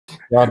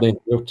Jag hade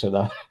inte gjort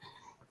sådär.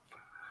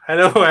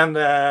 Hello and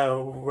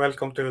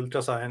welcome to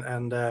Ultrasign.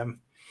 And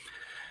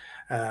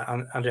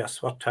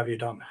Andreas, what have you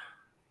done?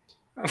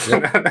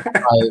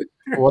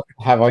 What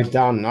have I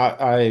done?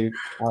 I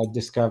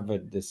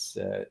discovered this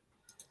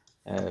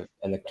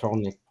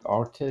electronic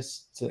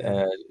artist.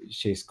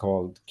 She's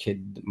called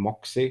Kid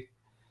Moxie,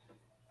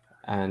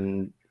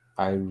 and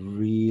I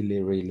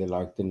really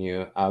like the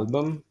new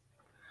album.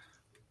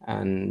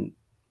 And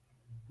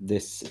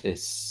this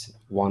is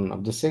one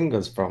of the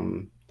singles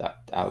from that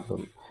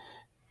album,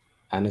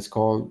 and it's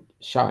called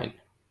Shine.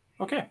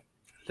 Okay,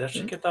 let's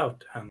check it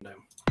out. And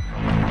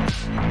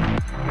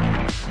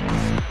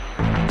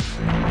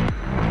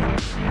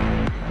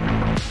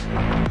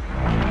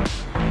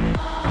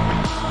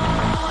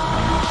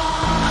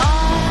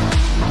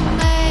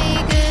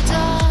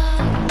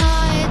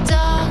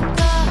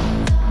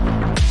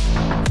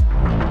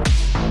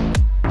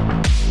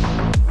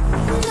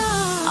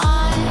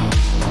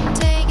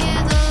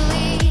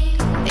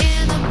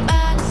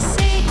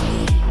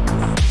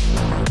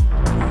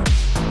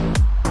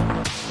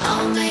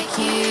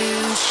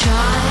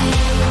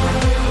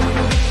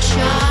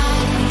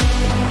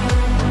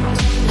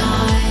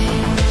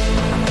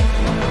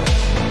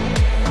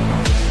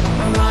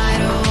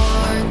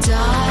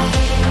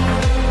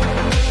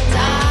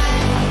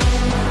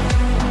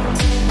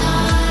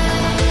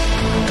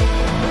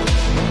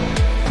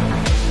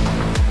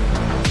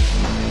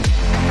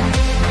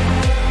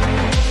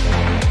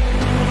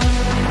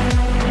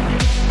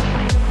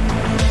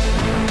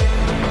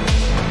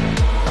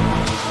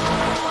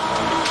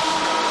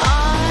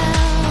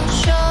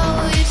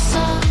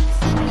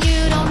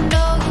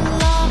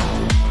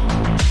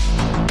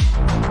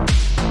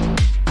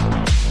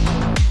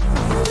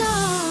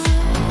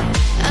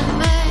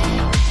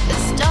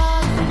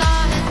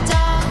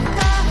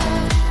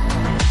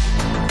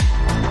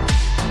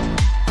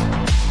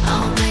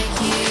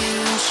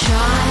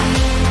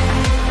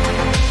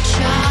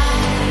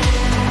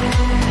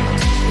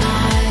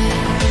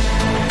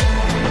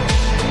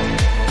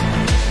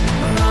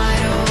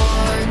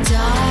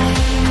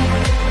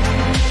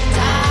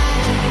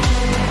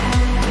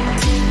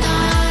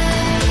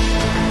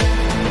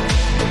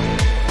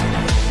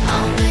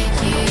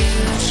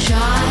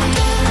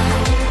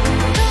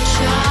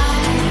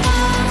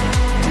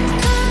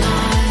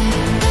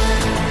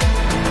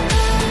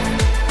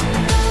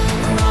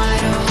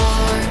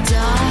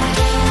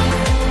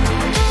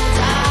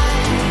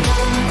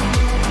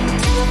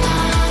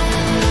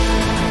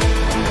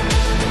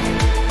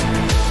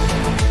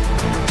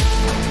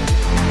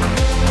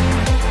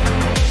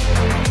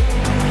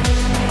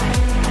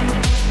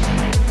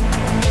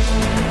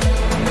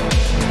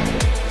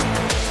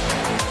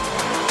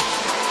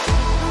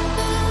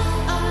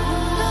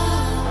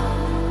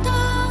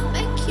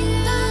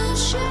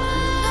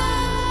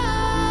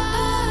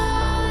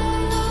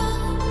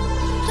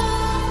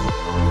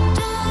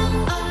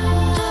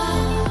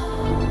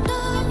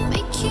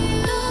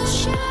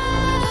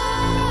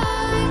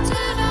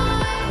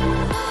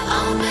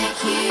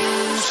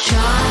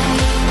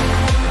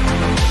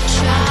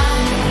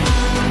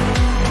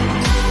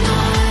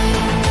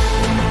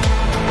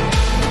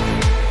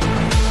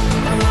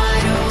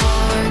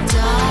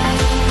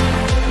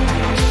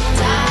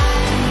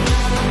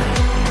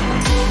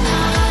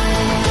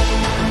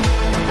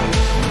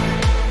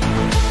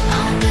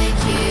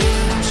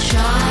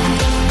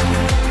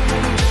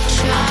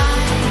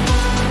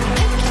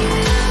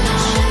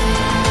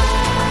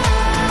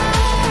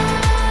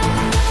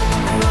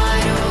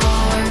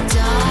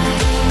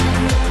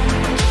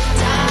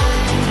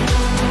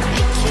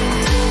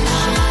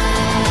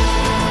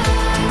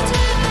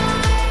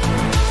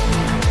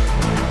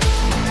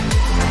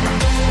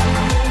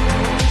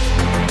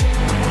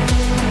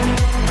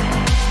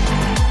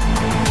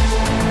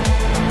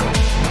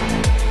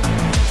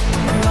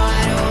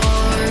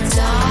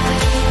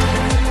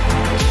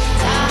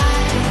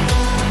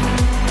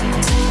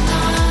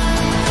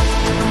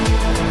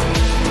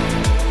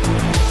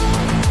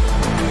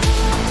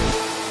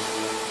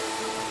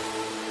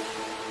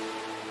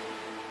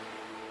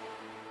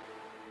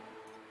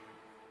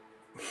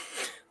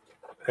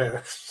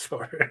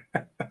sorry.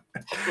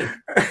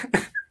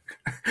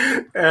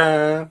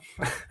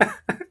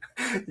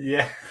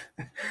 Yeah.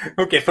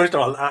 Okay, first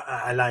of all,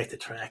 I like the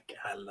track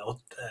a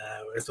lot.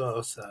 It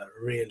was a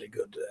really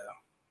good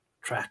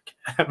track.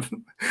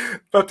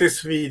 But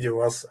this video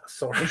was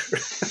sorry.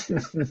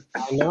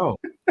 I know.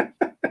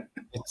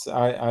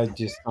 I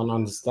just don't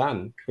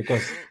understand,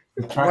 because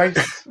the track,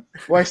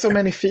 why so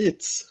many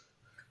feet?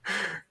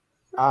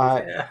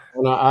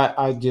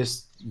 I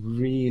just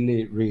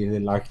really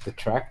like the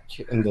track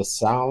and the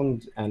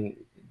sound, and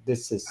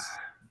this is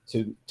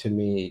to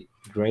me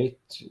great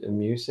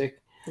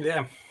music.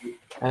 Yeah.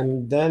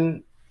 And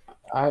then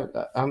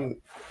the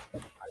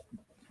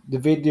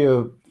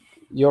video,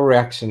 your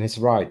reaction is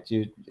right.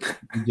 You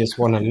just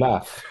want to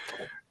laugh.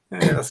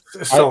 Yes,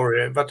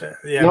 sorry, but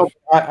yeah. No,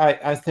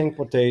 I think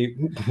what they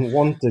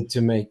wanted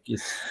to make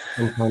is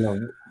some kind of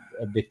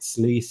a bit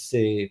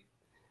sleazy,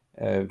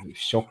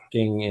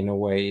 shocking in a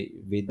way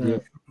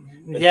video.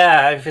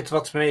 Yeah, if it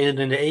was made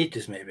in the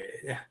 80s, maybe.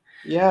 Yeah,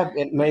 Yeah,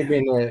 it maybe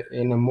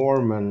in a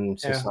Mormon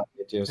yeah,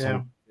 society or yeah,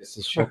 something. This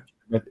is shock,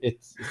 but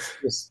it's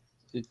just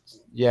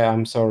yeah.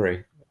 I'm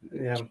sorry,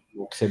 yeah.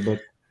 Moxie,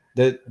 but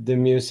the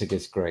music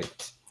is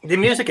great. The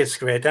music is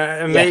great.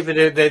 Yeah. Maybe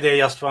they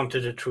just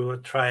wanted to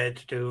try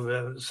to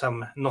do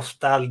some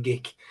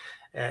nostalgic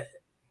uh,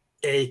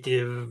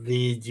 80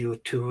 video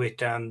to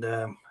it, and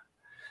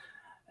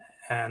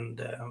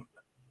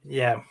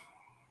yeah,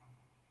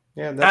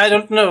 Yeah, I that's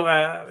don't know.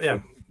 Yeah,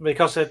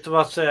 because it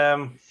was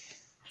a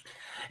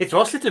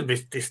little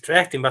bit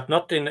distracting, but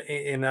not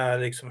in a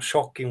like some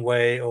shocking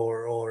way,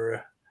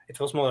 or it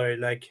was more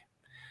like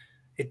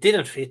it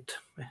didn't fit.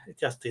 It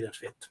just didn't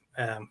fit.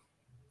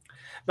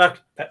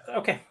 But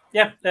okay,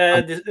 yeah,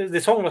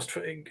 the song was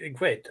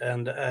great,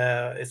 and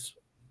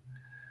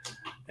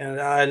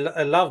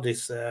I love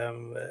this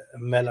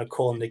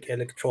melancholic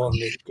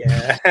electronic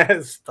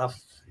stuff,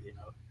 you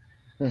know.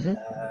 Hmm.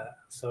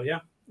 So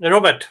yeah,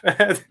 Robert.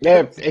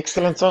 Yeah,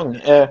 excellent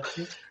song.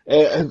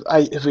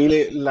 I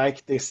really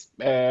like this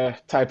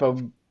type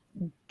of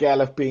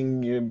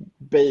galloping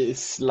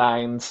bass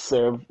lines,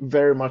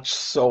 very much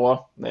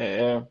so,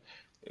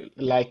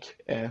 like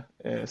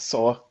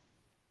sawtooth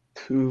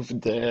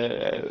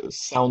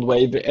sound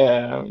wave.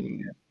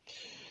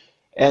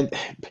 And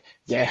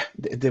yeah,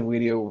 the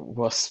video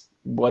was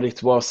what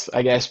it was,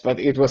 I guess, but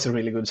it was a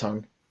really good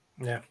song.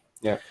 Yeah,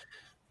 yeah,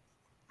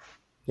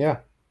 yeah.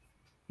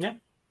 yeah,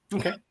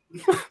 okay.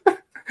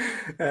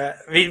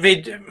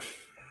 We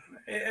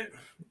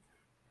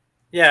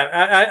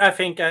yeah, I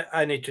think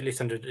I need to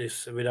listen to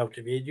this without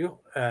the video.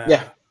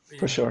 Yeah,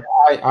 for sure.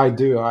 I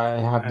do. I,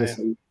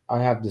 I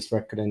have this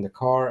record in the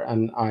car,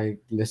 and I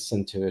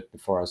listened to it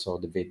before I saw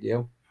the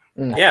video.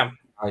 Mm. yeah,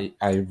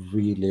 I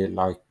really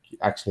like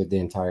actually the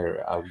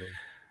entire album.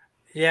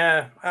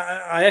 yeah.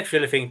 I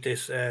actually think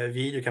this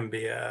video can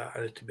be a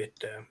little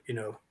bit, you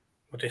know,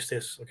 what is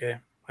this? Okay,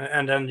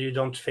 and then you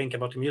don't think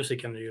about the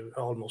music, and you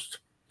almost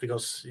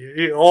because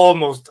you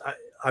almost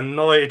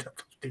annoyed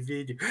about the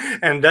video,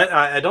 and that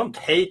I don't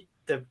hate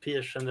the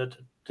person that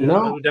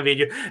No, the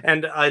video,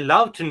 and I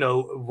love to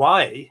know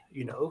why,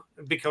 you know,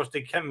 because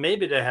they can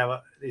maybe they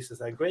have this is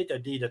a great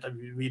idea that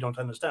we don't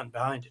understand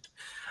behind it.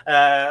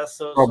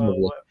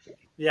 probably.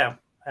 Yeah.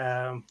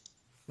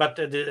 But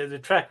the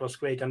track was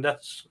great, and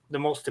that's the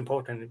most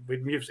important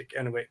with music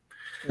anyway.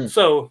 Mm.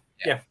 So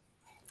yeah,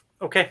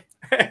 okay.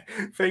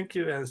 Thank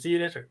you, and see you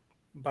later.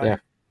 Bye. Yeah.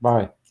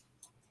 Bye.